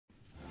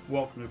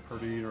Welcome to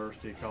Purdue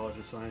University College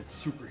of Science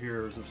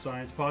Superheroes of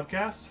Science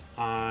podcast.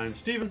 I'm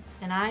Stephen.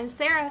 And I'm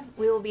Sarah.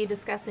 We will be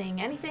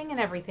discussing anything and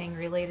everything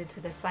related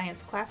to the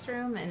science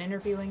classroom and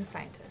interviewing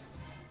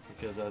scientists.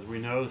 Because as we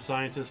know, the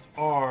scientists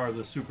are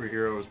the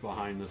superheroes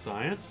behind the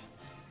science.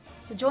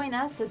 So join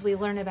us as we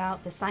learn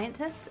about the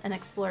scientists and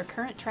explore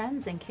current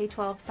trends in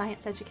K-12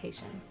 science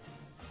education.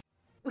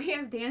 We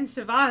have Dan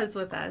Chavas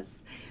with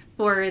us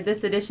for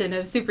this edition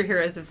of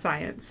Superheroes of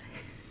Science.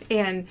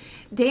 And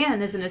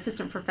Dan is an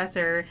assistant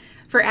professor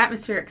for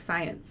atmospheric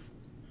science.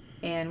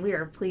 And we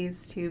are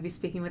pleased to be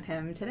speaking with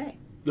him today.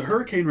 The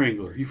Hurricane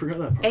Wrangler. You forgot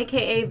that part.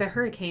 AKA the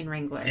Hurricane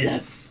Wrangler.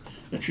 Yes.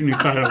 That's your new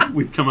title.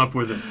 We've come up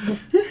with it.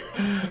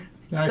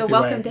 Now So I see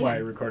welcome, Dan. why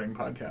recording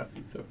podcasts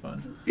is so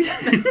fun.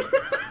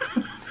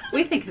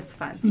 We think it's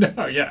fun.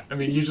 No, yeah. I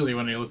mean, usually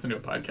when you listen to a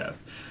podcast,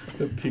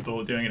 the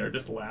people doing it are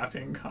just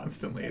laughing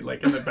constantly.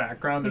 Like in the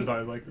background, there's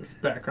always like this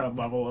background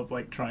level of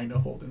like trying to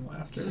hold in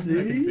laughter. See?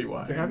 I can see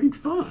why. They're having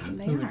fun.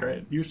 They This is are.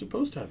 great. You're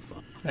supposed to have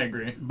fun. I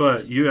agree.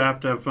 But you have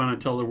to have fun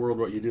and tell the world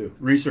what you do,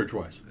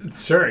 research-wise.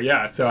 Sure,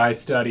 yeah. So I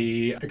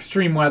study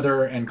extreme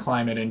weather and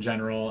climate in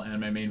general,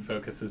 and my main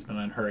focus has been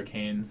on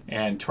hurricanes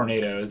and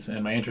tornadoes.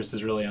 And my interest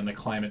is really on the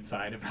climate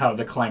side of how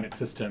the climate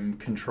system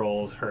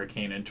controls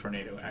hurricane and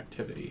tornado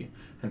activity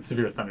and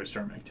severe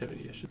thunderstorm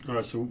activity issues. All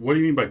right, so what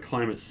do you mean by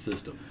climate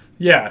system?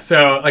 Yeah,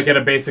 so like at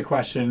a basic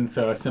question,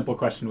 so a simple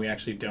question we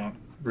actually don't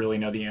really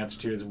know the answer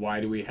to is why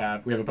do we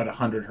have about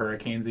 100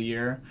 hurricanes a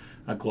year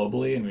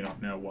globally, and we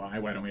don't know why.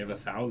 Why don't we have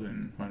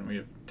 1,000? Why don't we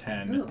have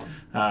 10?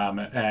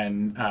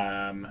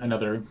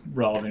 Another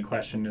relevant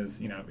question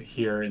is,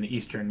 here in the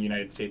eastern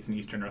United States and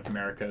eastern North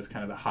America is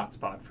kind of the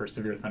hotspot for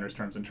severe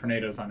thunderstorms and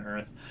tornadoes on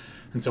Earth.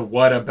 And so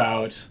what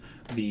about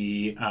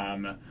the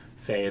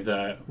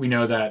we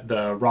know that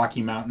the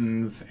Rocky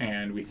Mountains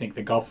and we think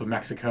the Gulf of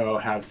Mexico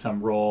have some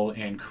role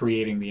in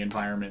creating the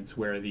environments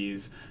where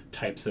these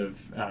types of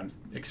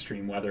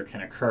extreme weather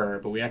can occur,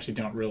 but we actually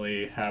don't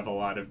really have a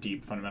lot of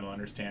deep fundamental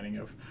understanding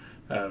of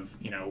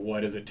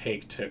what does it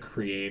take to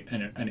create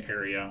an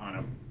area on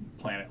a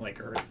planet like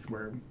Earth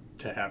where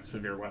to have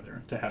severe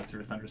weather, to have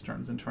severe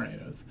thunderstorms and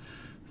tornadoes.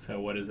 So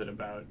what is it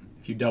about?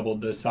 If you doubled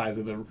the size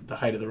of the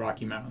height of the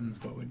Rocky Mountains,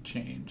 what would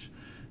change?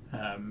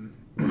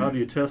 How do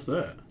you test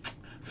that?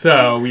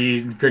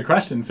 Good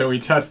question. So we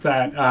test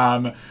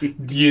that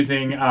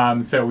using,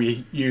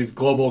 we use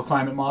global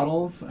climate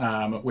models,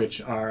 which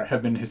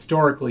have been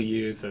historically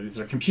used. So these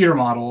are computer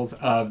models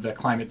of the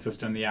climate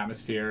system, the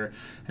atmosphere,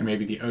 and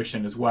maybe the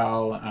ocean as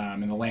well,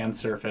 and the land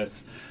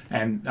surface.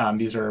 And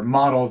these are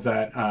models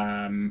that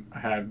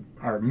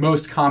are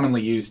most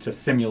commonly used to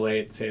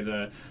simulate, say,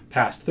 the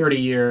past 30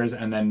 years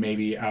and then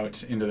maybe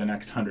out into the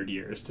next 100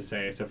 years to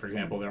say. So, for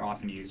example, they're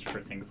often used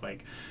for things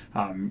like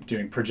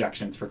doing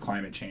projections for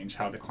climate change,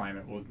 how the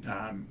climate will,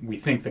 we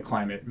think the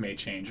climate may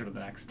change over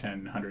the next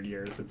 10, 100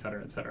 years, et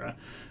cetera, et cetera.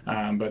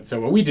 But so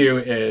what we do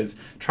is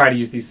try to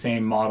use these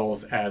same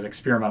models as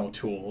experimental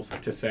tools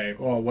to say,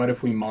 well, what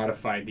if we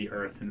modified the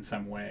Earth in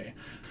some way?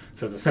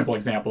 So as a simple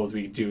example is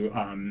we do,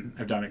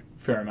 I've done a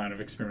fair amount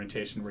of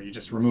experimentation where you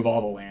just remove all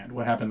the land.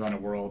 What happens on a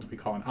world we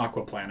call an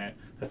aquaplanet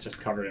that's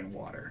just covered in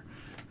water?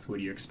 So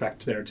would you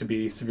expect there to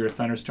be severe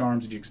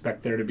thunderstorms? Would you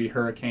expect there to be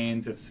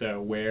hurricanes? If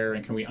so, where?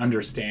 And can we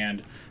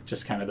understand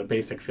just kind of the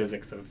basic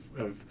physics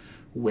of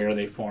where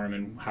they form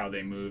and how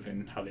they move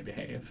and how they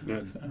behave? Now,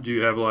 do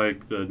you have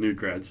like the new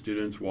grad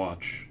students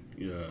watch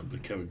the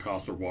Kevin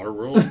Costner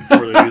Waterworld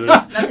before they do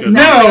this?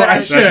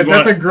 I should.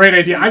 That's a great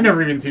idea. I've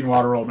never even seen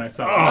Waterworld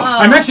myself.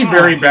 I'm actually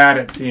very bad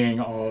at seeing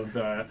all of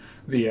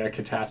the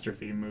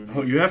catastrophe movies.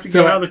 Oh, you have to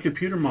get out of the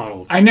computer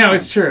model. I know,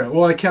 it's true.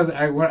 Well, because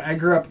I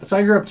grew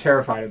up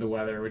terrified of the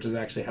weather, which is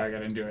actually how I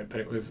got into it.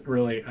 But it was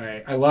really,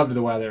 I loved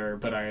the weather,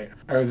 but I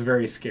was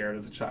very scared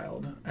as a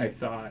child. I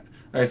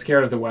was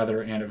scared of the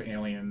weather and of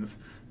aliens.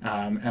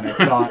 And I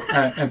thought,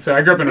 and so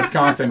I grew up in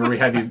Wisconsin where we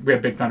had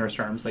big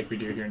thunderstorms like we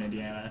do here in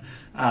Indiana.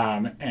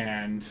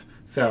 And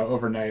so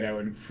overnight I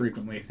would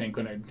frequently think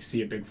when I'd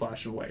see a big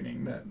flash of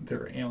lightning that there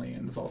were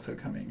aliens also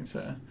coming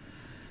to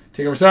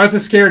take over. So I was a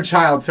scared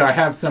child, so I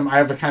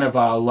have a kind of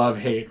a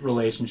love-hate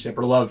relationship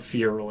or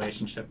love-fear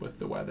relationship with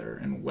the weather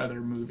and weather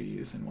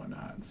movies and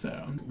whatnot. So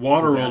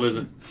Waterworld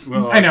isn't,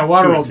 well, I know,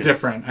 Waterworld's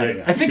different.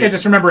 Yeah. I think I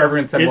just remember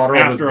everyone said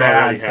Waterworld was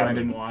bad, so I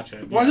didn't watch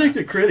it. Well, I think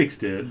the critics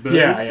did, but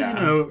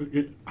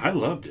I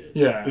loved it.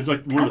 Yeah. It's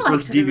like one of the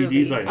first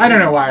DVDs I don't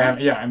know why.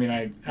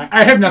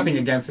 I have nothing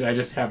against it. I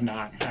just have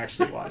not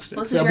actually watched it.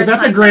 Well, but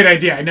that's a great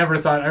idea. I never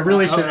thought. I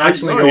really should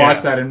actually go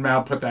watch that and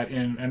now put that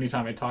in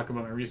anytime I talk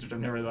about my research.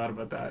 I've never thought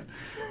about that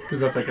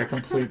because that's like a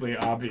completely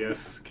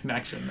obvious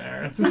connection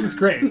there. This is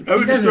great. I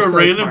would just throw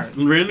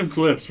random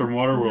clips from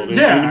Waterworld in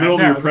the middle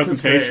of your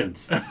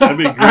presentations. That'd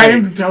be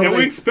great. And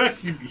we expect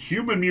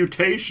human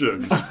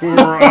mutations for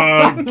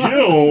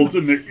gills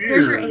in the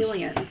ears. There's your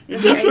aliens.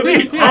 This would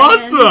be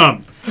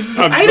awesome.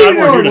 I'm glad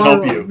we're here to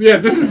help you. Yeah,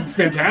 this is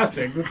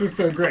fantastic. This is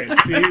so great.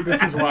 See,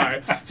 this is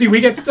why. See,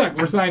 we get stuck.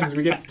 We're scientists.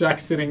 We get stuck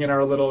sitting in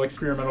our little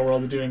experimental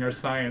world doing our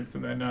science,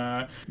 and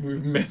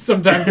then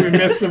sometimes we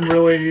miss some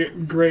really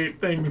great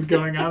things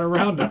going on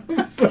around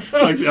us.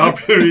 Like the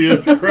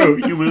opportunity to grow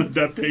human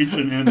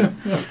adaptation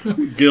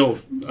and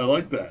gills. I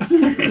like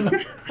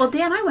that. Well,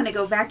 Dan, I want to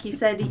go back. You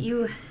said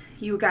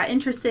you got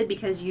interested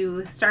because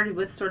you started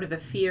with sort of a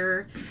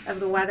fear of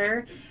the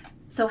weather.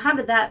 So how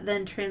did that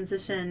then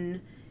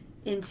transition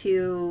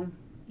into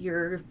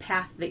your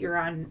path that you're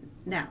on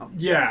now?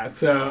 Yeah,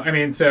 so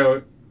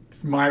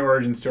my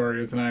origin story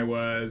was when I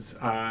was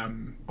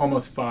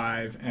almost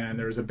 5, and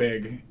there was a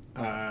big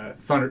a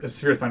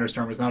severe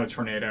thunderstorm. It was not a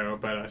tornado,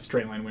 but a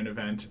straight line wind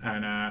event,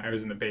 and I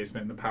was in the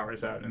basement, and the power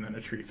was out, and then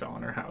a tree fell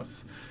on our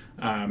house.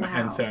 Wow.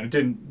 And so it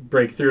didn't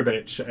break through, but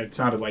it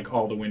sounded like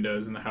all the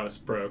windows in the house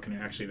broke,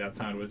 and actually that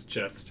sound was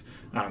just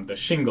the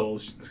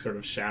shingles sort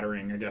of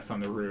shattering, I guess, on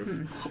the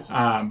roof.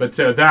 But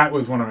so that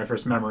was one of my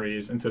first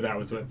memories, and so that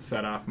was what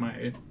set off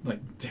my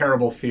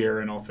terrible fear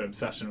and also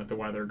obsession with the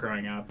weather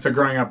growing up. So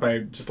growing up, I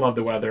just loved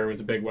the weather,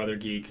 was a big weather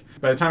geek.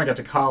 By the time I got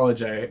to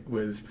college, I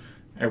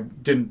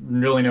didn't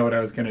really know what I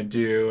was going to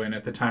do, and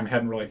at the time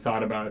hadn't really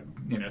thought about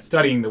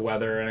studying the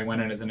weather, and I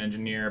went in as an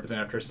engineer, but then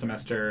after a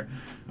semester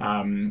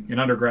in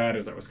undergrad, I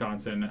was at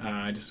Wisconsin,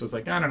 I just was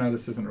like, I don't know,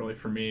 this isn't really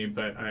for me,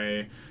 but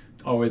I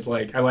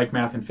like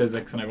math and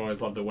physics, and I've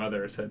always loved the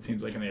weather, so it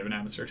seems like they have an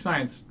atmospheric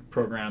science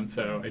program,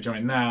 so I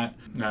joined that,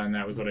 and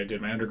that was what I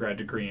did my undergrad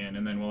degree in.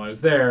 And then while I was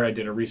there, I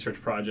did a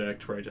research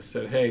project where I just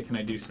said, hey, can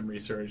I do some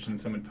research? And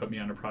someone put me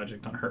on a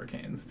project on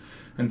hurricanes,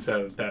 and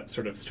so that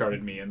sort of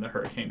started me in the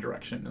hurricane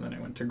direction. And then I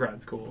went to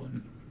grad school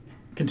and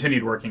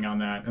continued working on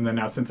that. And then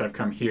now, since I've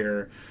come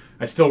here,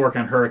 I still work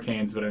on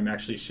hurricanes, but I'm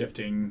actually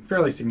shifting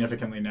fairly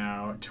significantly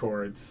now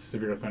towards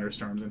severe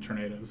thunderstorms and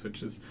tornadoes,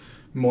 which is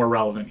more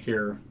relevant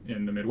here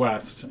in the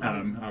Midwest.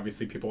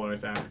 Obviously, people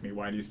always ask me,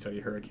 why do you study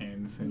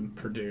hurricanes in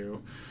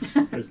Purdue?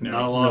 There's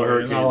not a lot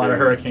of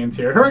hurricanes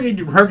here.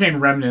 Hurricane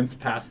remnants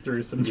pass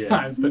through sometimes,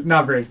 yes, but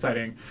not very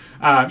exciting.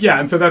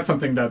 And so that's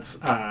something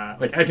that's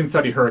I can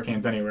study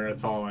hurricanes anywhere.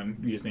 It's all on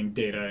using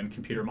data and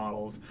computer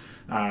models.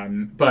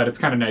 But it's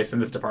kind of nice in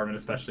this department,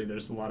 especially.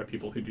 There's a lot of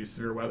people who do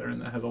severe weather,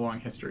 and that has a long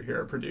history here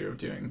at Purdue of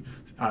doing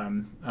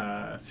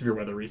severe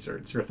weather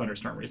research, severe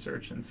thunderstorm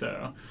research. And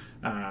so,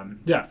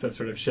 so I've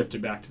sort of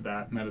shifted back to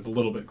that, and that is a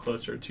little bit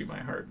closer to my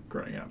heart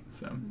growing up.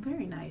 So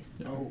very nice.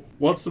 Yeah.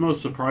 What's the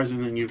most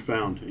surprising thing you've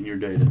found in your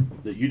data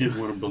that you didn't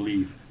want to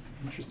believe?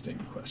 Interesting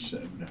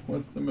question.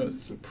 What's the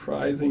most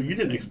surprising? Well, you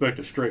didn't expect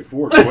a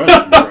straightforward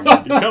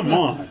question. Come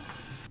on.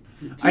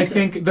 I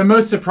think the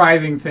most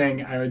surprising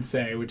thing I would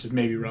say, which is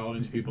maybe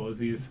relevant to people, is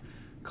these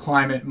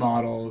climate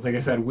models. Like I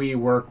said, we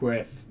work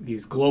with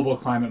these global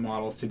climate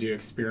models to do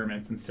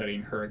experiments in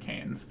studying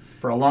hurricanes.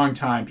 For a long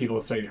time, people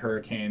have studied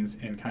hurricanes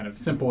in kind of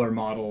simpler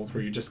models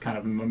where you just kind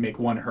of make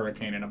one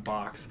hurricane in a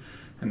box.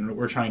 And what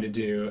we're trying to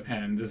do,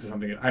 and this is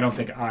something that I don't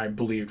think I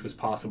believed was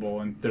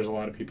possible, and there's a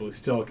lot of people who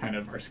still kind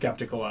of are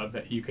skeptical of,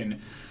 that you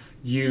can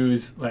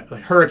use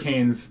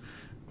hurricanes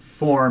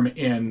form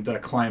in the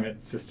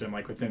climate system,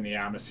 like within the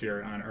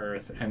atmosphere on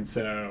Earth. And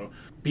so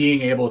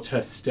being able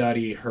to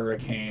study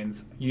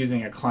hurricanes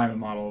using a climate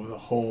model of the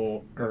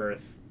whole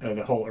Earth,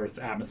 the whole Earth's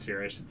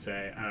atmosphere, I should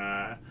say,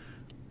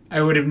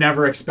 I would have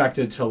never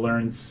expected to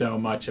learn so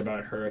much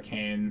about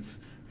hurricanes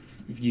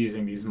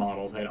using these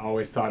models. I'd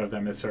always thought of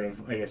them as sort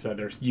of, like I said,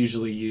 they're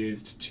usually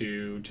used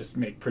to just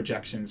make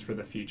projections for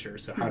the future.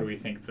 So how do we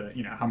think that,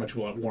 how much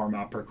will it warm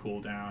up or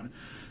cool down?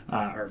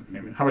 Or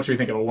maybe how much do we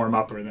think it'll warm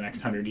up over the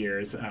next 100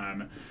 years?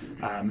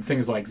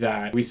 Things like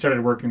that. We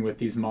started working with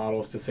these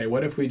models to say,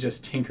 what if we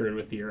just tinkered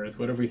with the Earth?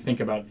 What if we think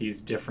about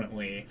these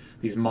differently,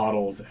 these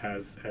models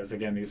as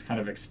again, these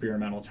kind of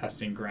experimental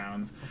testing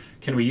grounds?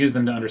 Can we use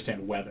them to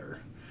understand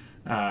weather?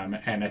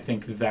 And I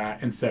think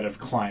that instead of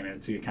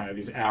climate, so kind of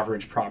these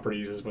average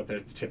properties is what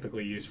it's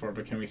typically used for,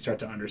 but can we start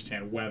to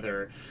understand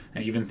weather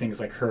and even things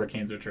like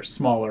hurricanes, which are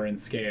smaller in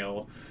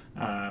scale?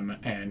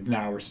 And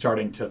now we're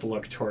starting to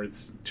look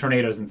towards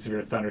tornadoes and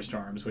severe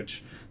thunderstorms,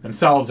 which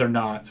themselves are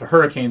not. So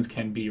hurricanes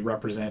can be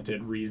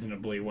represented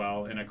reasonably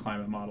well in a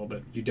climate model,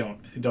 but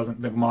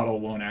the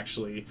model won't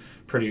actually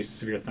produce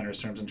severe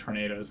thunderstorms and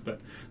tornadoes. But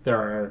there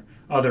are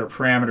other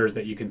parameters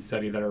that you can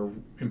study that are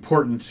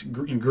important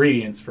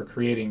ingredients for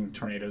creating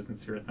tornadoes and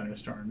severe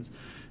thunderstorms.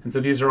 And so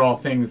these are all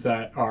things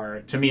that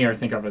are, to me,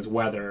 think of as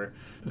weather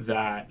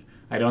that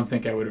I don't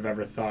think I would have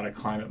ever thought a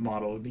climate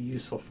model would be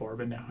useful for,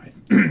 but now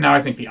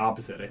I think the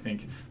opposite. I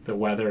think the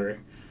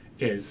weather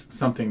is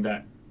something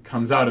that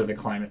comes out of the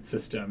climate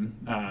system,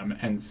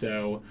 and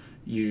so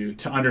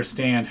to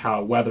understand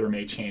how weather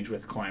may change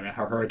with climate,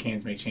 how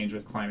hurricanes may change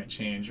with climate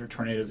change, or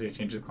tornadoes may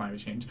change with climate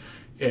change,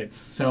 it's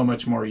so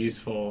much more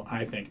useful,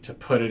 I think, to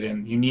put it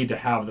in. You need to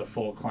have the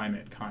full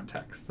climate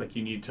context. Like,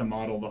 you need to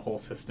model the whole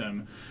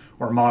system,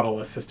 or model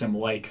a system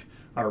like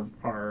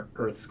our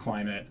Earth's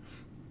climate,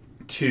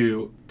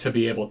 to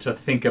be able to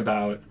think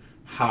about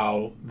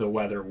how the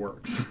weather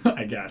works,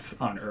 I guess,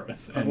 on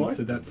Earth. And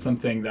so that's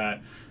something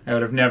that I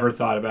would have never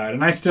thought about.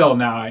 And I still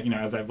now,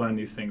 as I've learned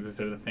these things,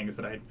 these are the things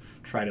that I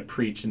try to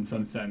preach in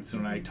some sense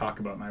when I talk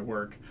about my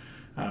work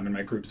and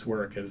my group's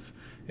work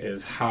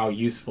is how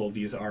useful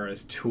these are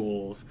as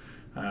tools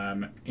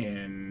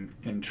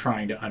in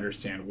trying to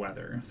understand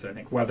weather. So I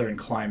think weather and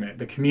climate,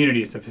 the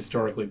communities have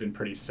historically been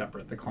pretty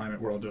separate. The climate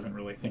world doesn't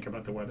really think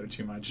about the weather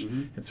too much.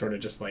 It's sort of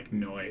just like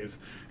noise.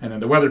 And then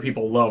the weather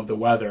people love the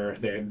weather.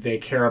 They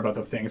care about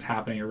the things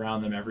happening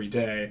around them every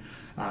day,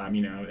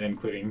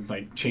 including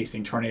like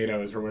chasing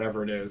tornadoes or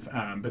whatever it is.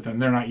 But then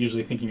they're not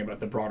usually thinking about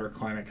the broader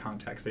climate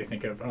context. They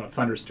think of a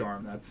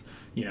thunderstorm. That's,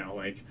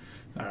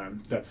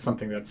 that's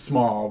something that's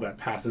small that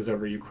passes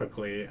over you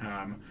quickly.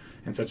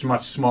 And so it's much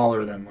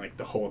smaller than like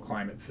the whole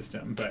climate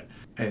system. But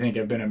I think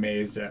I've been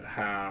amazed at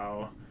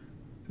how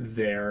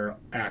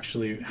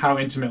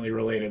intimately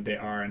related they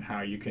are and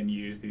how you can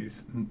use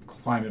these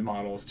climate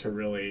models to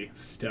really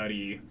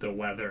study the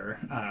weather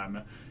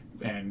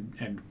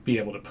and be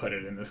able to put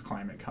it in this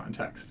climate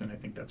context. And I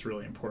think that's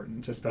really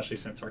important, especially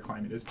since our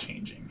climate is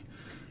changing.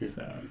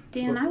 So.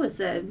 Dan, I was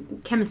a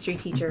chemistry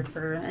teacher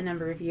for a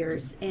number of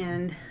years,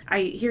 and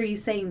I hear you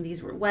saying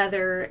these were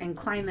weather and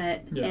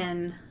climate,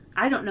 and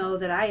I don't know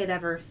that I had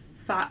ever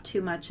thought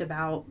too much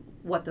about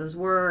what those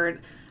were.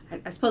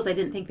 I suppose I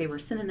didn't think they were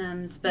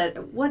synonyms,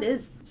 but what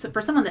is, so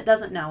for someone that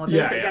doesn't know, a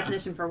basic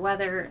definition for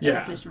weather, a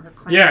definition for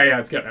climate? Yeah,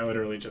 it's good. I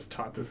literally just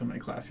taught this in my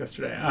class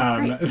yesterday.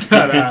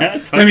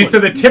 So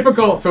the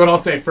typical, so what I'll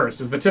say first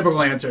is the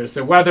typical answer is,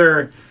 so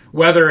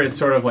weather is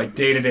sort of like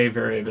day-to-day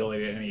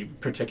variability in any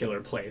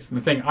particular place. And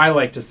the thing I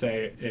like to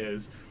say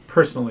is,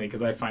 personally,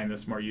 because I find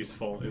this more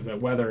useful, is that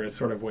weather is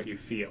sort of what you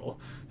feel.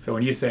 So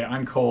when you say,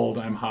 I'm cold,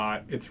 I'm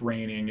hot, it's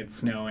raining, it's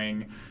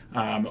snowing,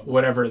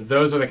 whatever,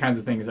 those are the kinds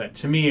of things that,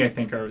 to me, I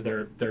think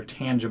they're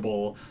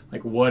tangible.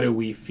 Like, what do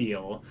we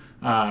feel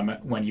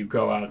when you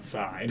go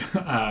outside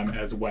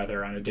as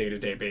weather on a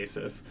day-to-day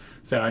basis?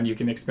 So, and you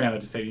can expand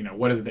that to say,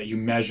 what is it that you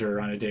measure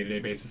on a day-to-day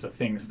basis of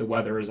things? The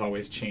weather is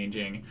always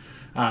changing.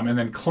 And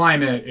then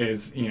climate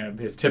is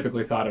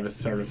typically thought of as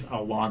sort of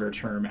a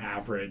longer-term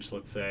average,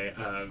 let's say,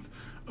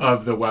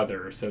 of the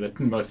weather. So the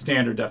most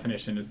standard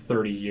definition is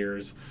 30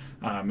 years,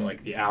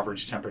 like the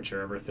average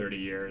temperature over 30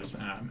 years.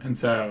 And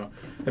so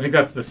I think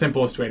that's the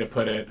simplest way to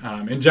put it.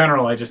 In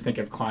general, I just think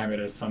of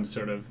climate as some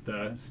sort of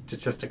the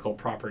statistical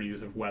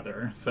properties of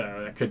weather.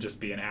 So that could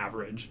just be an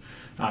average.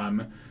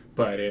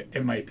 But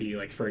it might be,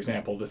 like, for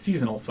example, the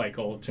seasonal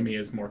cycle to me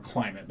is more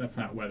climate. That's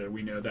not weather.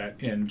 We know that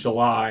in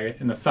July,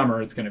 in the summer,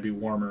 it's going to be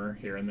warmer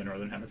here in the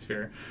Northern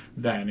Hemisphere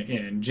than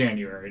in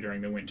January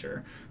during the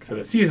winter. So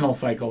the seasonal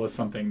cycle is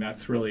something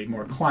that's really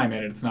more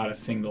climate. It's not a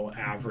single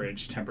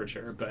average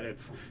temperature, but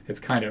it's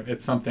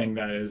something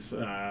that is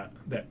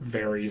that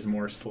varies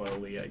more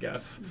slowly, I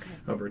guess,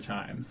 over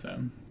time. So.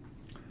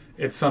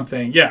 It's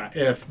something,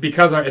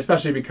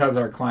 especially because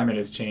our climate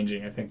is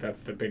changing. I think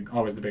that's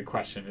always the big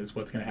question is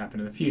what's going to happen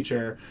in the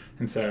future.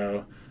 And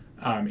so,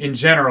 in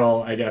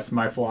general, I guess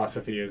my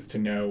philosophy is to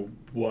know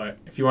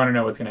if you want to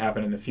know what's going to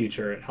happen in the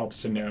future, it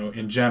helps to know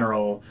in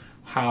general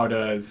how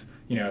does,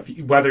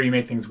 whether you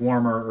make things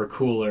warmer or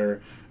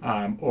cooler,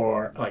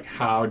 or like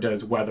how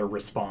does weather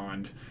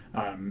respond,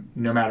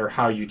 no matter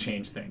how you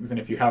change things. And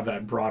if you have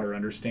that broader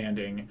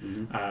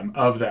understanding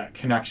of that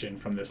connection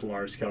from this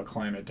large-scale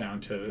climate down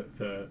to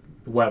the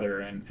weather,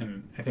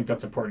 and I think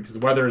that's important because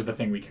weather is the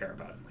thing we care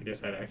about. Like I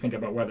said, I think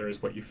about weather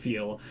as what you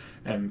feel,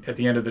 and at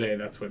the end of the day,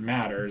 that's what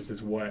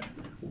matters,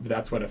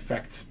 that's what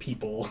affects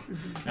people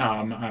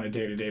on a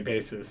day-to-day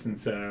basis.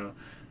 And so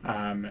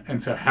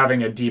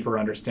having a deeper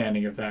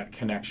understanding of that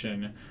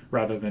connection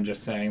rather than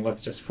just saying,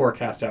 let's just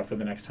forecast out for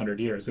the next 100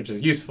 years, which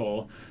is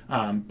useful,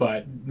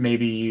 but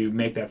maybe you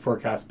make that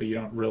forecast, but you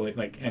don't really,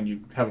 and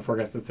you have a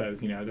forecast that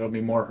says, there'll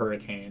be more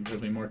hurricanes,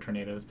 there'll be more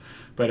tornadoes.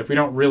 But if we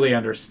don't really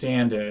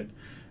understand it,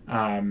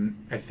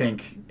 I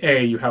think,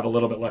 you have a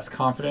little bit less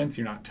confidence.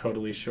 You're not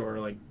totally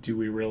sure, do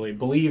we really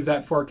believe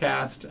that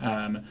forecast?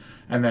 And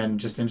then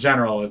just in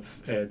general,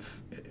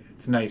 it's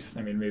nice.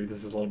 I mean, maybe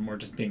this is a little more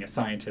just being a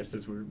scientist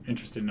as we're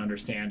interested in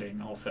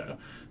understanding also.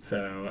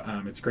 So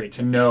it's great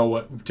to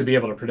know to be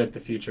able to predict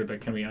the future,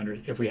 but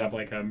if we have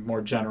a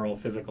more general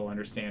physical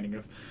understanding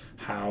of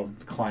how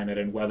climate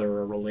and weather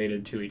are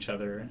related to each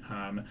other,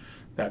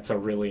 that's a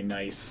really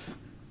nice,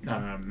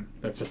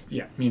 that's just,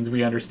 means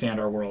we understand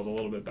our world a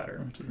little bit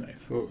better, which is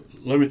nice. Well,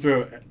 let me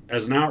throw,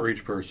 as an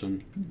outreach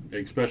person,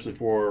 especially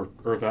for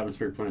Earth,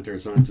 Atmospheric,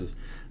 Planetary Sciences,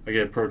 I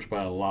get approached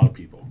by a lot of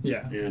people.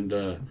 Yeah.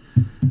 And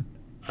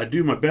I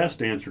do my best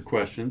to answer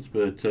questions,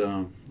 but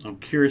I'm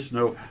curious to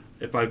know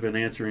if I've been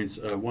answering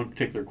one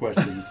particular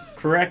question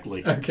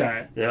correctly.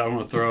 Okay. Yeah, I'm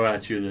going to throw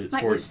at you. This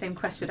might be the same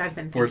question I've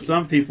been thinking. For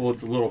some people,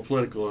 it's a little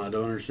political, and I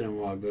don't understand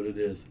why, but it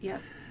is. Yeah.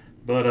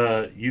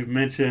 But you've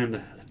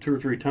mentioned 2 or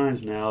 3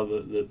 times now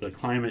that the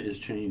climate is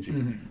changing.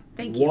 Mm-hmm.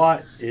 Thank you.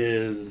 What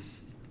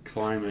is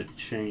climate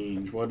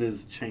change? What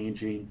is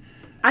changing?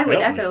 I would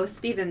echo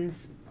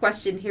Stephen's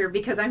question here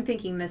because I'm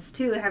thinking this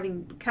too,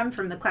 having come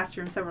from the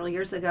classroom several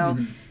years ago.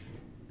 Mm-hmm.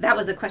 That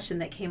was a question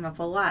that came up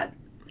a lot.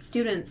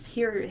 students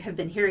here have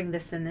been hearing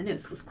this in the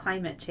news, this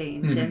climate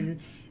change, and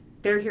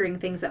they're hearing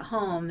things at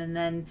home. And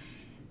then,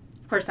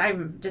 of course,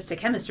 I'm just a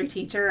chemistry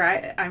teacher.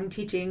 I'm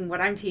teaching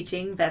what I'm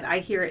teaching, but I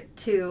hear it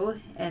too.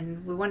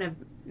 And we want to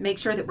make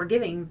sure that we're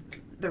giving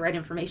the right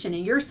information.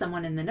 And you're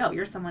someone in the know.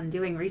 You're someone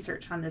doing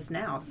research on this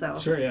now. So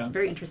sure, yeah. I'm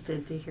very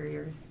interested to hear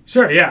your...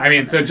 Sure, yeah. I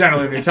mean, so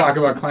generally when we talk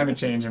about climate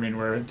change, I mean,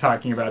 we're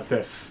talking about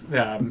this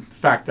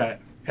fact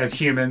that as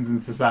humans in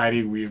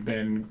society, we've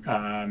been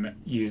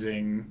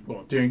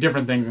doing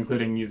different things,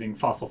 including using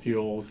fossil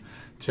fuels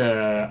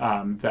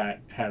that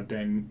have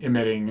been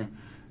emitting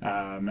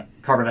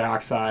carbon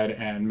dioxide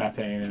and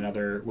methane and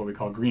other what we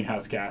call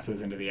greenhouse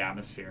gases into the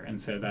atmosphere.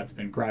 And so that's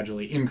been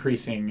gradually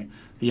increasing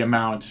the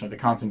amount or the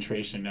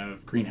concentration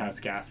of greenhouse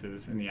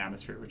gases in the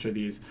atmosphere, which are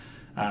these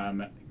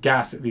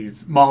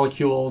these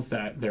molecules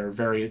that they're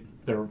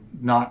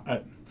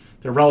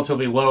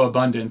relatively low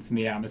abundance in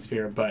the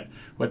atmosphere, but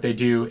what they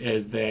do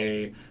is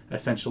they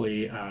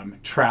essentially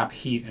trap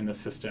heat in the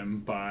system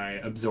by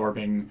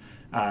absorbing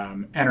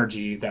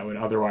energy that would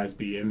otherwise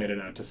be emitted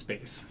out to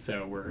space.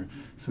 So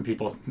some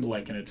people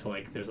liken it to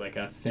like there's like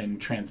a thin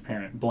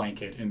transparent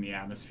blanket in the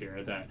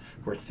atmosphere that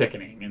we're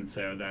thickening, and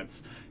so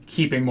that's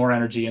keeping more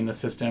energy in the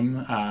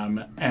system,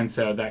 and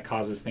so that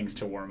causes things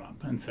to warm up.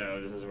 And so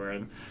this is where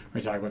when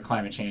we talk about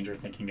climate change, we're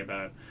thinking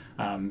about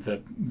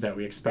that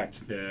we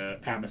expect the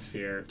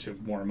atmosphere to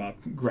warm up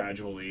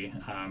gradually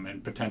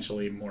and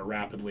potentially more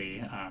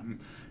rapidly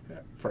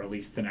for at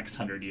least the next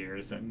 100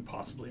 years and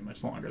possibly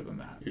much longer than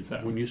that. So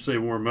when you say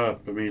warm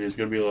up, I mean it's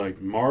going to be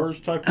like Mars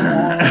type of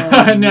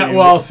warm? No,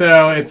 well,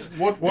 so it's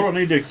what do I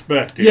need to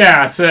expect here?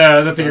 Yeah,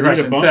 so that's a good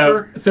question.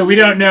 A So we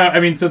don't know. I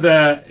mean, so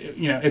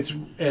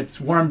it's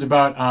warmed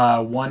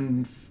about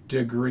 1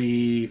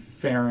 degree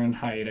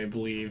Fahrenheit, I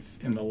believe,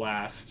 in the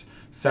last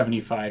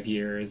 75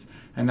 years,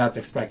 and that's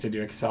expected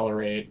to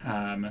accelerate.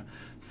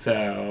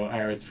 So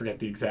I always forget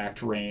the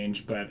exact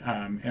range, but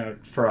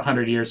for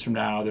 100 years from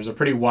now, there's a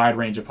pretty wide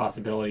range of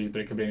possibilities,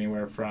 but it could be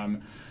anywhere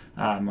from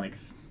like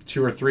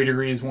 2 or 3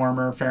 degrees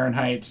warmer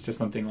Fahrenheit to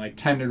something like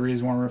 10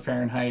 degrees warmer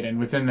Fahrenheit. And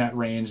within that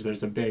range,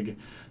 there's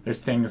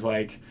things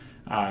like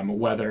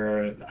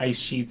whether ice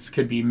sheets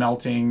could be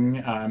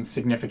melting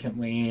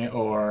significantly,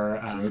 or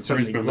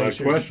certainly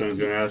glaciers. My question I was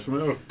going to ask,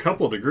 a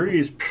couple of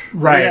degrees,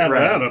 right?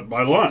 That at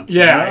my lunch.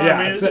 Yeah.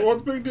 I mean,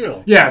 what's the big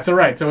deal? Yeah. So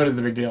what is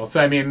the big deal?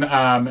 So I mean,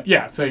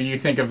 so you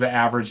think of the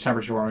average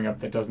temperature warming up,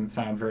 that doesn't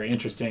sound very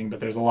interesting, but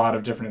there's a lot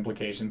of different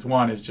implications.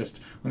 One is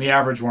just when the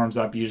average warms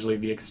up, usually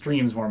the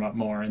extremes warm up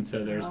more, and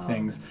so there's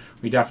things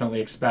we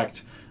definitely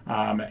expect.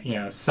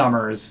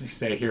 Summers,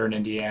 say here in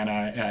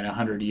Indiana, in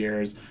 100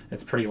 years,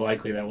 it's pretty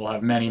likely that we'll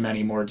have many,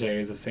 many more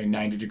days of, say,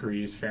 90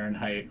 degrees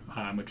Fahrenheit,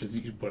 which is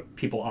what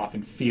people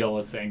often feel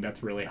as saying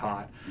that's really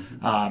hot,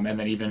 and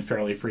then even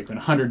fairly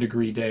frequent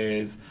 100-degree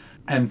days.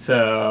 And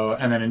so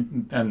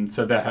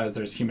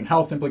there's human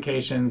health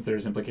implications,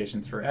 there's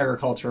implications for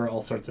agriculture,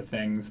 all sorts of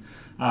things.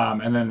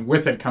 And then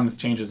with it comes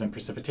changes in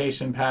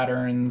precipitation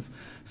patterns.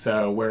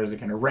 So where is it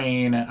going to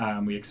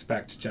rain? We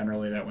expect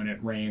generally that when it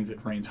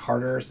rains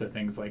harder. So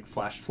things like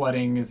flash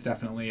flooding is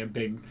definitely a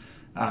big,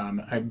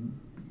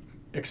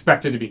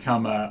 expected to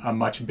become a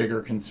much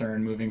bigger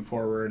concern moving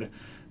forward.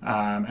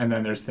 And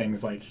then there's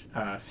things like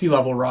sea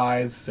level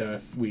rise. So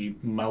if we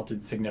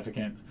melted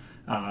significant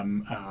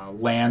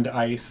land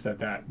ice,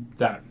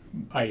 that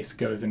ice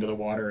goes into the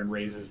water and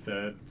raises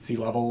the sea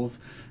levels.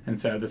 And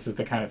so this is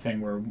the kind of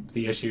thing where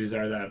the issues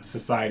are that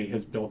society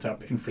has built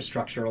up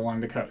infrastructure along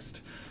the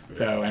coast.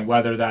 So, and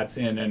whether that's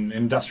in an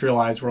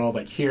industrialized world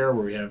like here,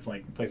 where we have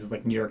like places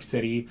like New York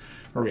City,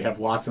 where we have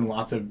lots and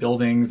lots of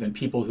buildings and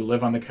people who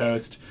live on the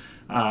coast,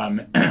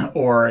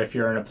 or if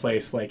you're in a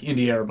place like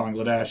India or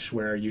Bangladesh,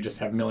 where you just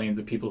have millions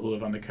of people who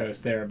live on the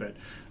coast there, but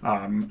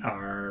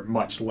are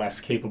much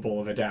less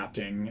capable of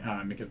adapting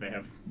because they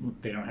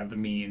don't have the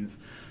means.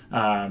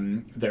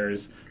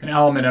 There's an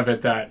element of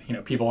it that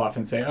people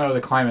often say, oh,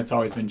 the climate's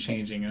always been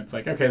changing, and it's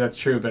like, okay, that's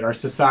true, but our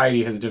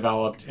society has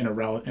developed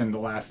in the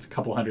last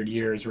couple hundred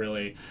years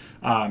really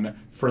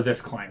for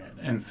this climate.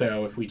 And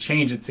so if we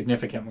change it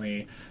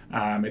significantly,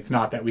 it's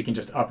not that we can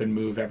just up and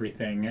move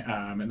everything.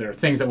 And there are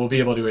things that we'll be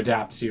able to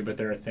adapt to, but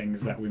there are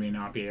things that we may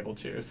not be able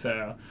to.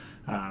 So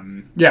so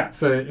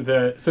at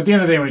the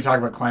end of the day, when we talk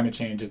about climate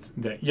change, it's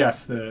that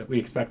yes, we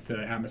expect the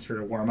atmosphere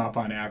to warm up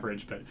on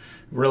average, but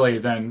really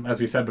then,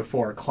 as we said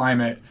before,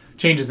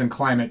 changes in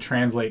climate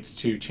translate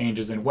to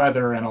changes in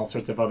weather and all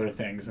sorts of other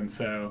things. And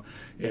so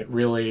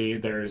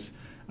there's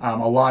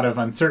a lot of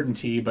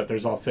uncertainty, but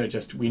there's also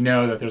we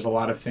know that there's a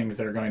lot of things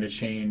that are going to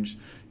change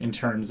in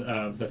terms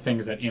of the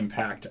things that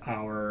impact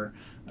our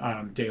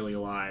daily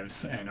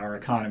lives and our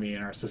economy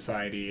and our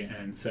society.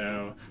 And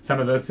so some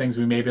of those things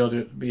we may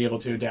be able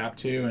to adapt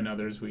to, and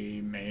others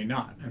we may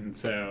not. And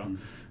so,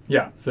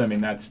 so I mean,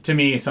 that's, to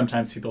me,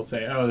 sometimes people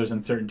say, oh, there's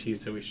uncertainty,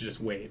 so we should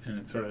just wait. And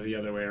it's sort of the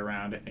other way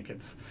around. I think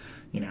it's,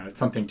 it's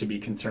something to be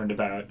concerned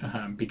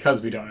about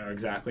because we don't know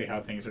exactly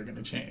how things are going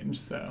to change.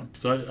 So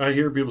I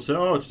hear people say,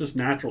 "Oh, it's just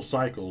natural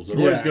cycles. It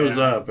always goes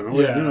up." And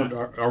always,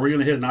 are we going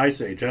to hit an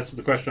ice age? That's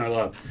the question I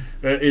love.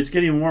 It's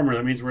getting warmer.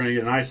 That means we're going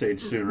to get an ice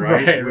age soon,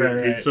 right?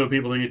 Right. So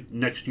people think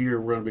next year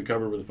we're going to be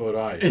covered with a foot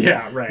of ice.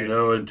 Yeah, right.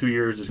 In 2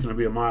 years it's going to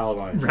be a mile of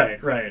ice.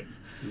 Right.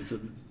 And so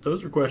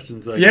those are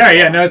questions. No,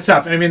 it's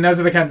tough. And I mean, those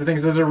are the kinds of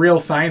things. Those are real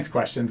science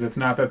questions. It's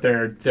not that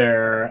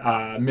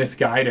they're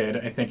misguided.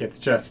 I think it's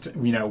just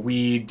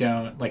we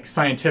don't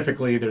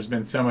scientifically. There's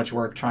been so much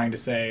work trying to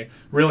say,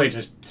 really,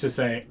 just to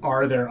say,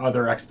 are there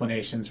other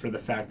explanations for the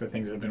fact that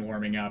things have been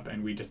warming up,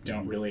 and we just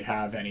don't really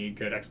have any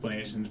good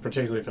explanations,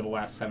 particularly for the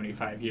last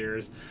 75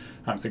 years.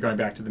 So going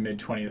back to the mid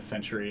 20th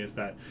century, is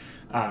that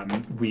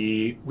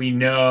we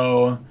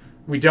know.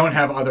 We don't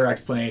have other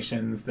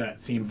explanations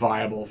that seem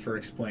viable for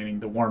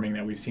explaining the warming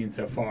that we've seen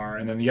so far.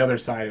 And then the other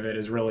side of it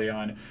is really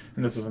on,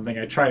 and this is something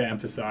I try to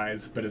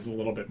emphasize, but is a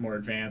little bit more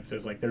advanced,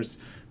 is there's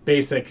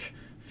basic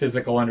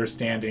physical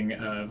understanding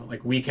of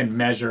we can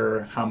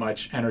measure how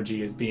much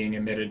energy is being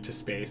emitted to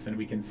space, and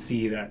we can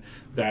see that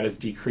is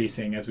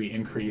decreasing as we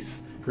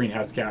increase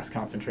greenhouse gas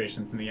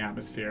concentrations in the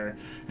atmosphere.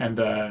 And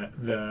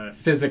the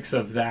physics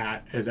of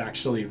that is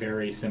actually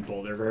very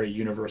simple. They're very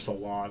universal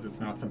laws.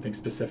 It's not something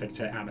specific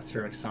to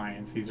atmospheric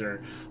science. These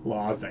are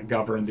laws that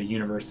govern the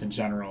universe in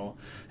general.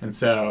 And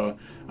so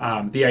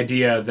the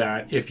idea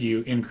that if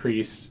you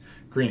increase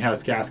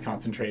greenhouse gas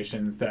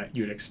concentrations, that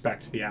you'd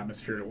expect the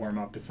atmosphere to warm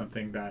up is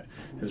something that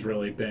has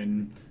really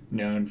been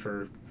known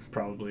for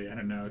probably, I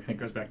don't know, I think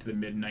it goes back to the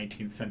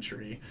mid-19th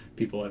century.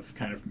 People have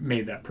kind of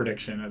made that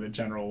prediction at a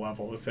general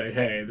level to say,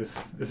 hey,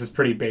 this is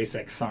pretty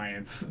basic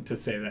science to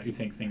say that you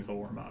think things will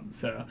warm up.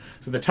 So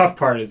the tough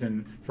part is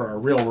for our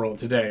real world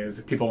today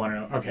is people want to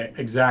know, okay,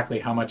 exactly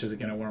how much is it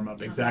going to warm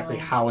up? Exactly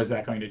how is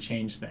that going to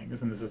change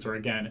things? And this is where,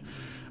 again,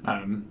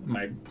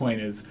 my point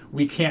is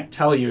we can't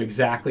tell you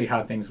exactly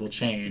how things will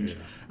change.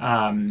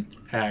 But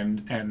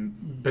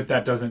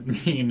that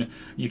doesn't mean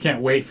you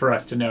can't wait for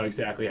us to know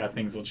exactly how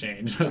things will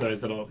change.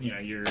 Otherwise,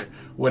 you're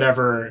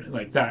whatever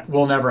like that.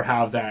 We'll never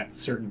have that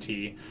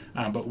certainty.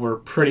 But we're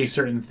pretty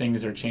certain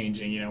things are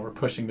changing. We're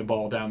pushing the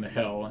ball down the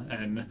hill,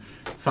 and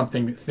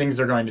things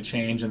are going to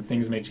change, and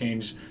things may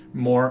change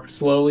more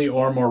slowly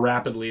or more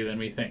rapidly than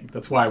we think.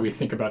 That's why we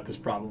think about this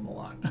problem a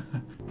lot.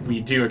 We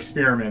do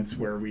experiments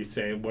where we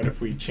say, what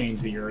if we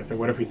change the Earth, or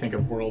what if we think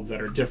of worlds that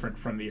are different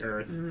from the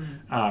Earth?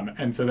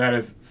 And so that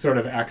has sort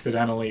of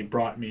accidentally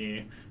brought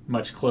me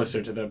much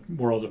closer to the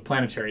world of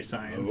planetary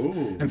science.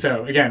 Ooh. And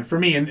so, again, for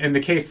me, in the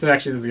case, so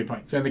actually this is a good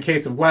point. So in the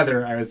case of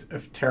weather, I was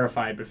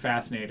terrified but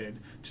fascinated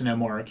to know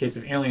more. In the case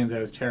of aliens, I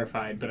was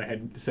terrified, but I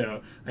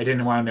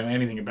didn't want to know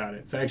anything about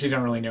it. So I actually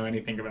don't really know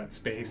anything about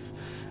space.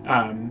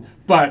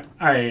 But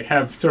I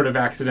have sort of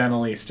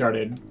accidentally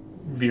started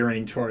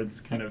veering towards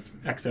kind of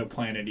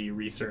exoplanety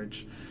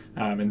research,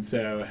 and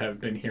so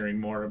have been hearing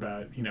more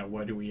about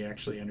what do we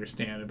actually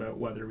understand about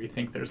whether we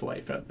think there's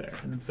life out there.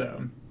 And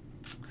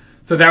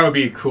so that would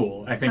be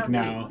cool. I think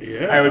now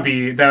that would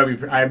be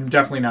I'm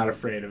definitely not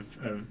afraid of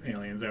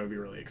aliens. That would be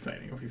really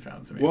exciting if we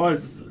found some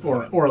aliens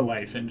or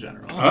life in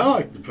general. I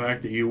like the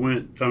fact that you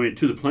went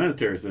to the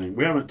planetary thing.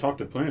 We haven't talked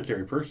to a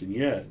planetary person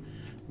yet.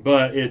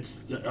 But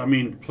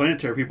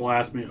planetary people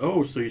ask me,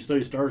 oh, so you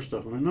study star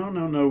stuff? I'm like,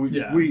 no.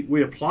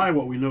 We apply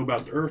what we know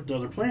about the Earth to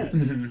other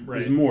planets.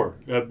 Right. Is more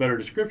a better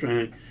description, I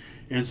think.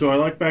 And so I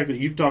like the fact that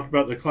you've talked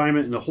about the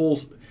climate and the whole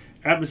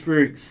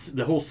atmospheric,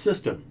 the whole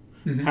system,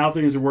 how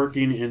things are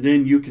working, and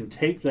then you can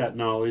take that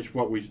knowledge,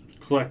 what we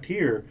collect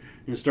here,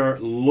 and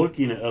start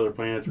looking at other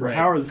planets. Right.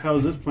 How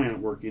is this planet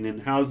working,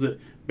 and how's it,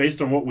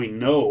 based on what we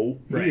know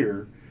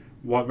here,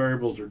 what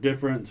variables are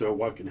different, so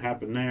what can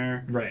happen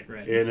there. Right.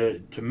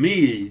 And to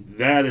me,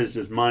 that is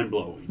just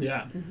mind-blowing.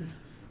 Yeah.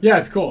 Yeah,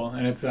 it's cool.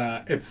 And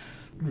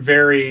it's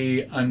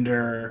very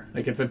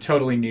it's a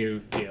totally new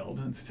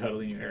field. It's a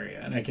totally new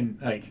area. And I can,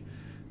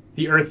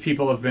 the Earth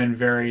people have been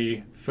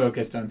very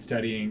focused on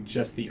studying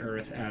just the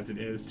Earth as it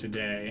is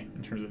today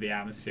in terms of the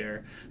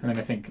atmosphere. And then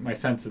I think my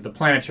sense is the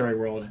planetary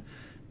world,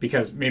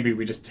 because maybe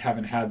we just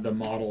haven't had the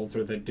models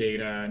or the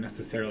data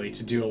necessarily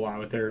to do a lot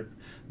with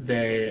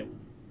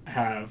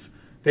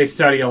they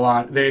study a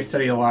lot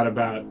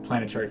about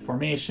planetary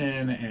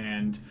formation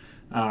and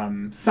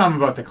some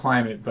about the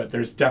climate, but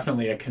there's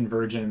definitely a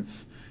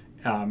convergence,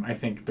 I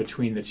think,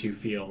 between the two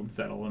fields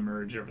that'll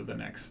emerge over the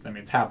next,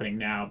 it's happening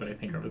now, but I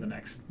think over the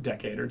next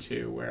decade or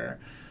two where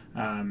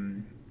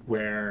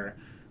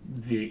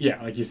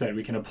like you said,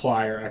 we can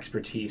apply our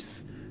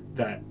expertise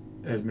that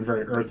has been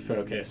very Earth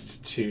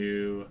focused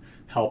to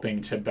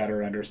helping to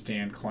better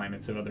understand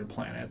climates of other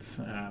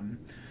planets.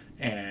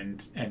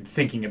 And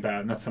thinking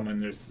about, and that's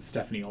there's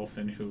Stephanie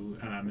Olson, who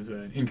is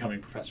an incoming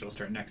professor, will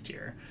start next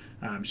year.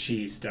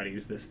 She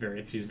studies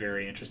she's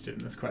very interested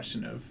in this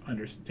question of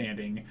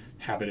understanding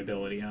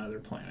habitability on other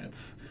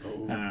planets.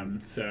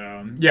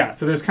 So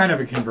there's kind of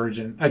a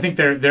convergence. I think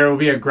there will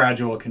be a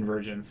gradual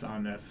convergence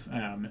on this,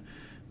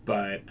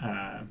 But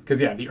because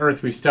the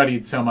Earth, we've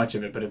studied so much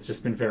of it, but it's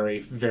just been very,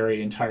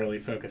 very entirely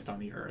focused on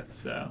the Earth.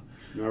 So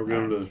now we're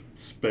going to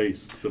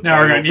space. Now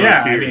we're going,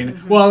 I mean,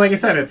 well, like I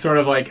said, it's sort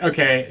of like,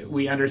 okay,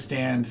 we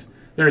understand.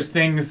 There's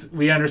things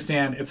we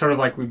understand. It's sort of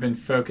like we've been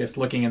focused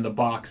looking in the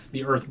box,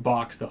 the Earth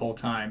box, the whole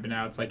time. But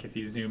now it's like if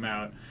you zoom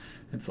out,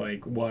 it's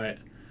like, what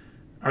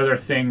are there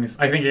things?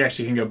 I think it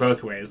actually can go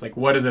both ways. Like,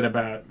 what is it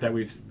about that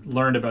we've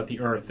learned about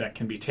the Earth that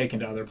can be taken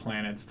to other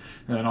planets?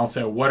 And then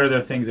also, what are there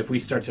things if we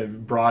start to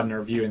broaden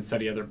our view and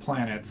study other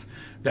planets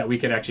that we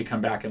could actually come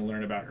back and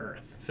learn about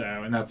Earth? So,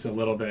 and that's a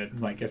little bit,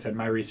 like I said,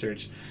 my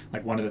research,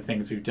 like one of the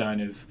things we've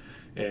done is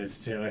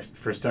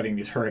for studying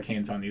these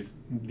hurricanes on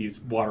these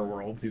water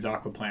worlds, these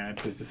aqua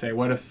planets, is to say,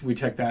 what if we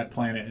took that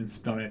planet and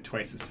spun it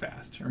twice as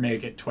fast, or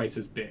make it twice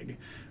as big,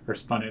 or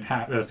spun it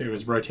half, so it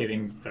was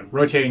rotating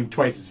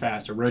twice as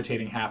fast, or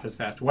rotating half as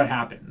fast. What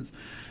happens?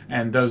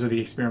 And those are the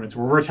experiments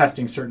where we're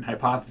testing certain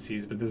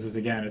hypotheses, but this is,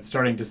 again, it's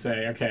starting to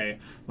say, okay,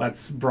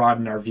 let's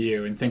broaden our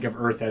view and think of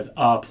Earth as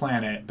a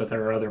planet, but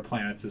there are other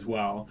planets as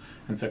well.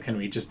 And so can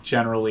we just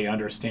generally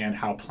understand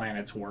how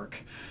planets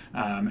work?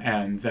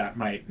 And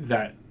I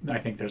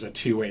think there's a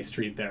two-way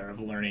street there of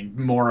learning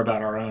more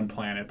about our own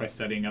planet by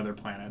studying other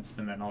planets,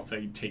 and then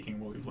also taking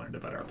what we've learned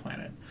about our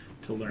planet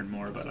to learn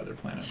more about other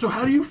planets. So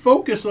how do you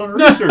focus on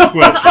research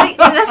questions?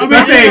 That's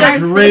a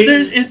great...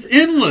 It's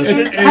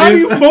endless. How do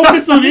you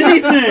focus on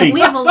anything? We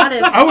have a lot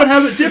of... I would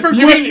have a different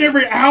question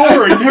every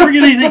hour and never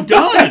get anything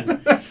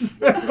done.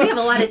 We have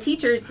a lot of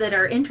teachers that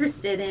are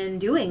interested in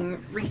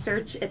doing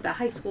research at the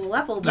high school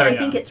level, but I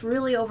think it's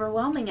really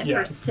overwhelming at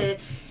first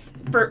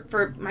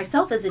for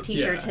myself as a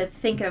teacher to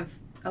think of,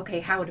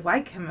 okay, how do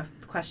I come up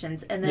with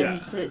questions? And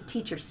then to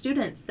teach your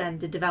students then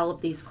to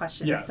develop these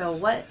questions. Yes. So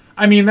what...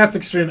 I mean, that's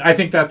extreme. I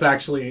think that's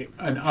actually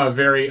a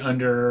very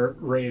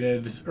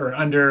underrated or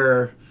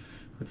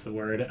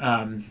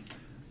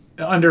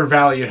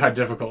undervalued how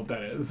difficult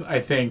that is. I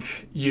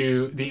think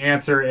the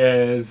answer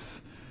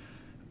is,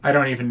 I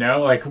don't even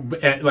know.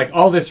 Like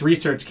all this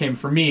research came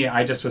for me.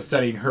 I just was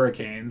studying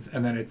hurricanes,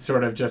 and then it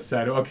sort of just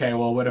said, okay,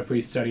 well, what if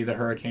we study the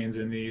hurricanes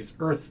in these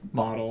Earth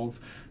models?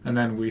 And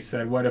then we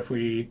said, what if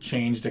we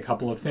changed a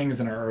couple of things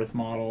in our Earth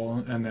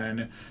model?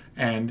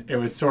 And it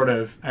was sort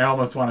of, I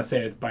almost want to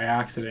say it's by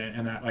accident,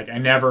 and that, like, I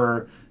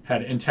never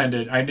had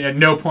intended, I at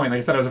no point, like I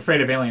said, I was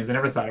afraid of aliens. I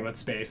never thought about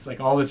space. Like,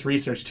 all this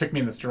research took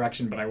me in this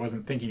direction, but I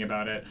wasn't thinking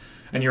about it.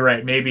 And you're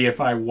right, maybe if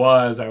I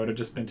would have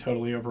just been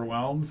totally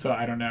overwhelmed. So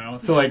I don't know.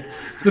 So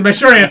my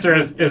short answer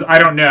is I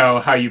don't know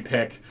how you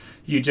pick.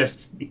 You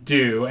just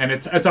do. And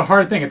it's a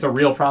hard thing. It's a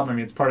real problem. I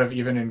mean, it's part of,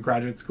 even in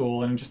graduate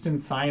school and just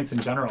in science in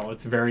general,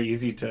 it's very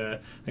easy to,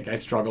 like, I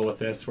struggle with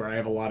this where I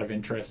have a lot of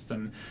interests,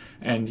 and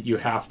you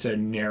have to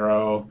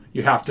narrow,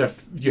 you have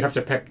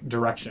to pick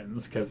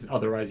directions, because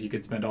otherwise you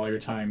could spend all your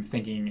time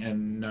thinking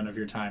and none of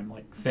your time,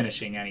 like,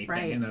 finishing anything.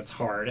 Right. And that's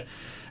hard.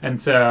 And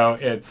so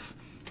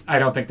I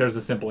don't think there's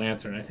a simple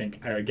answer. And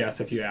I would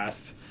guess if you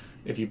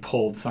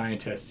polled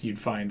scientists, you'd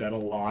find that a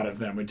lot of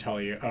them would tell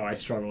you, oh, I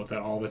struggle with that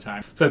all the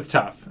time. So it's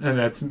tough. And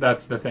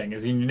that's the thing,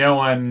 is no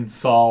one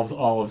solves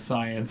all of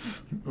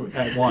science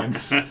at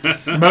once.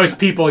 Most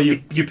people,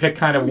 you pick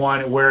kind of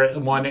one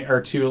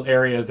or two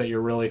areas that you're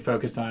really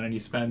focused on, and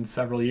you spend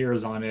several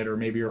years on it, or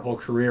maybe your whole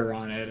career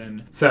on it.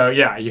 And so,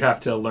 you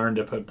have to learn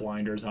to put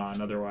blinders on.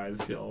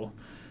 Otherwise, you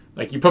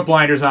put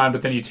blinders on,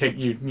 but then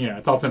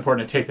it's also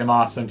important to take them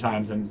off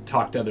sometimes and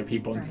talk to other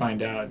people and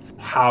find out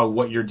how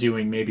what you're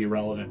doing may be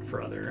relevant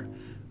for other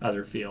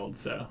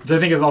fields. So, which I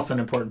think is also an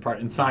important part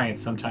in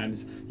science.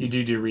 Sometimes you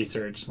do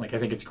research. Like, I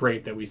think it's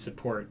great that we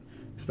support,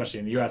 especially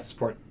in the U.S.,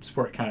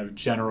 support kind of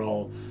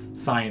general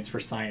science for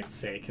science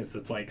sake. Because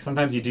it's like,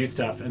 sometimes you do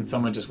stuff and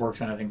someone just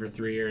works on a thing for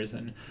 3 years,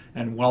 and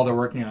while they're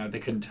working on it, they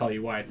couldn't tell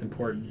you why it's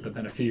important. But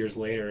then a few years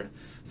later,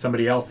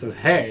 somebody else says,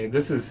 hey,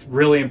 this is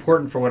really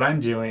important for what I'm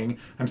doing.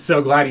 I'm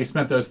so glad you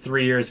spent those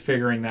 3 years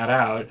figuring that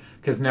out,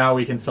 because now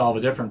we can solve a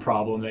different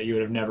problem that you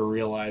would have never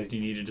realized you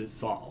needed to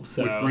solve.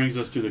 So, which brings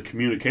us to the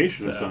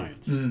communication of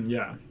science.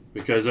 Yeah.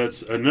 Because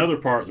that's another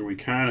part that we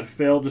kind of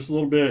failed just a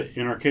little bit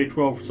in our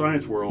K-12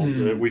 science world.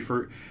 That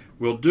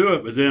we'll do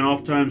it, but then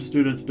oftentimes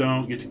students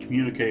don't get to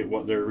communicate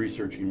what they're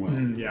researching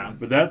well.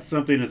 But that's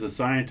something, as a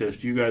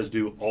scientist, you guys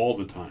do all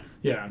the time.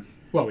 Yeah.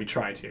 Well, we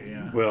try to,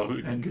 yeah. Well,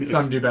 and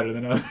some do better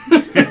than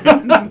others.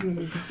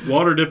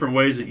 What are different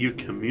ways that you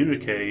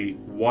communicate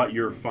what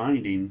you're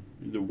finding,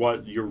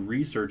 what you're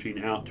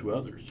researching out to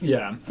others?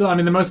 Yeah. So, I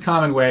mean, the most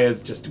common way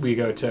is just we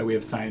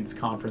have science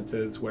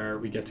conferences where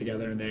we get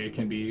together, and they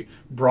can be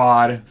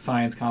broad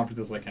science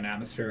conferences, like an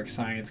atmospheric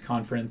science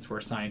conference where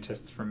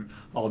scientists from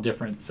all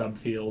different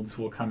subfields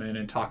will come in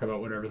and talk about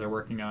whatever they're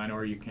working on,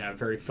 or you can have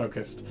very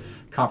focused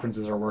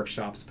conferences or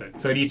workshops.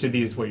 So at each of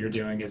these, what you're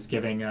doing is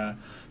giving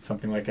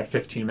something like a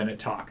 15-minute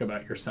talk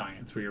about your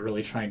science, where you're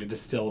really trying to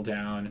distill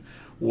down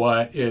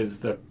what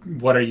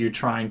are you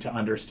trying to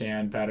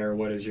understand better,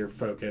 what is your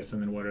focus,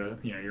 and then what are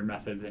your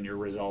methods and your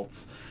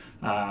results,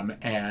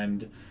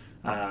 and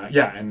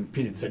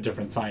and so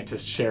different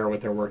scientists share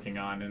what they're working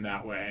on in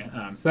that way.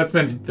 So that's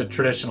been the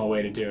traditional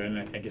way to do it, and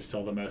I think is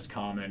still the most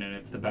common, and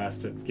it's the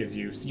best. It gives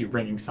you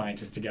bringing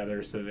scientists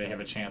together so they have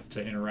a chance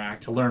to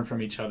interact, to learn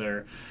from each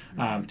other,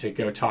 to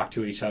go talk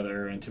to each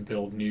other, and to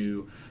build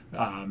new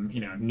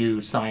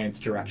science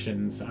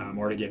directions,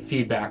 or to get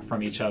feedback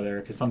from each other.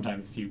 Because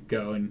sometimes you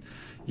go and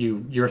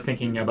you're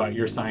thinking about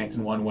your science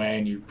in one way,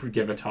 and you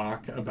give a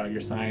talk about your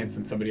science,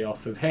 and somebody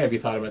else says, "Hey, have you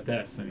thought about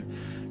this?"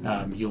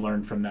 And you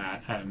learn from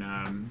that,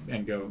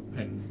 and go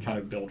and kind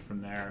of build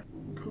from there.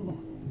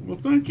 Cool. Well,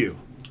 thank you.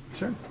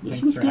 Sure.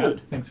 This was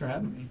good. Thanks for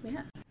having me.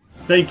 Yeah.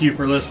 Thank you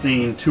for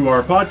listening to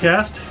our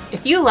podcast.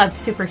 If you love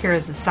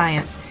Superheroes of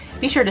Science,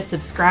 be sure to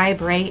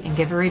subscribe, rate, and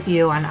give a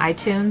review on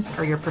iTunes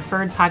or your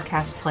preferred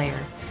podcast player.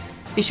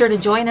 Be sure to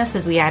join us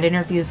as we add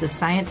interviews of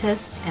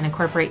scientists and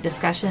incorporate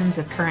discussions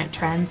of current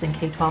trends in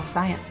K-12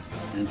 science.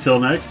 Until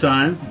next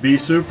time, be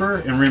super,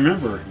 and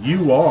remember,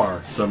 you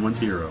are someone's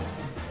hero.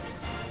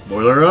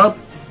 Boiler up.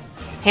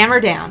 Hammer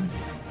down.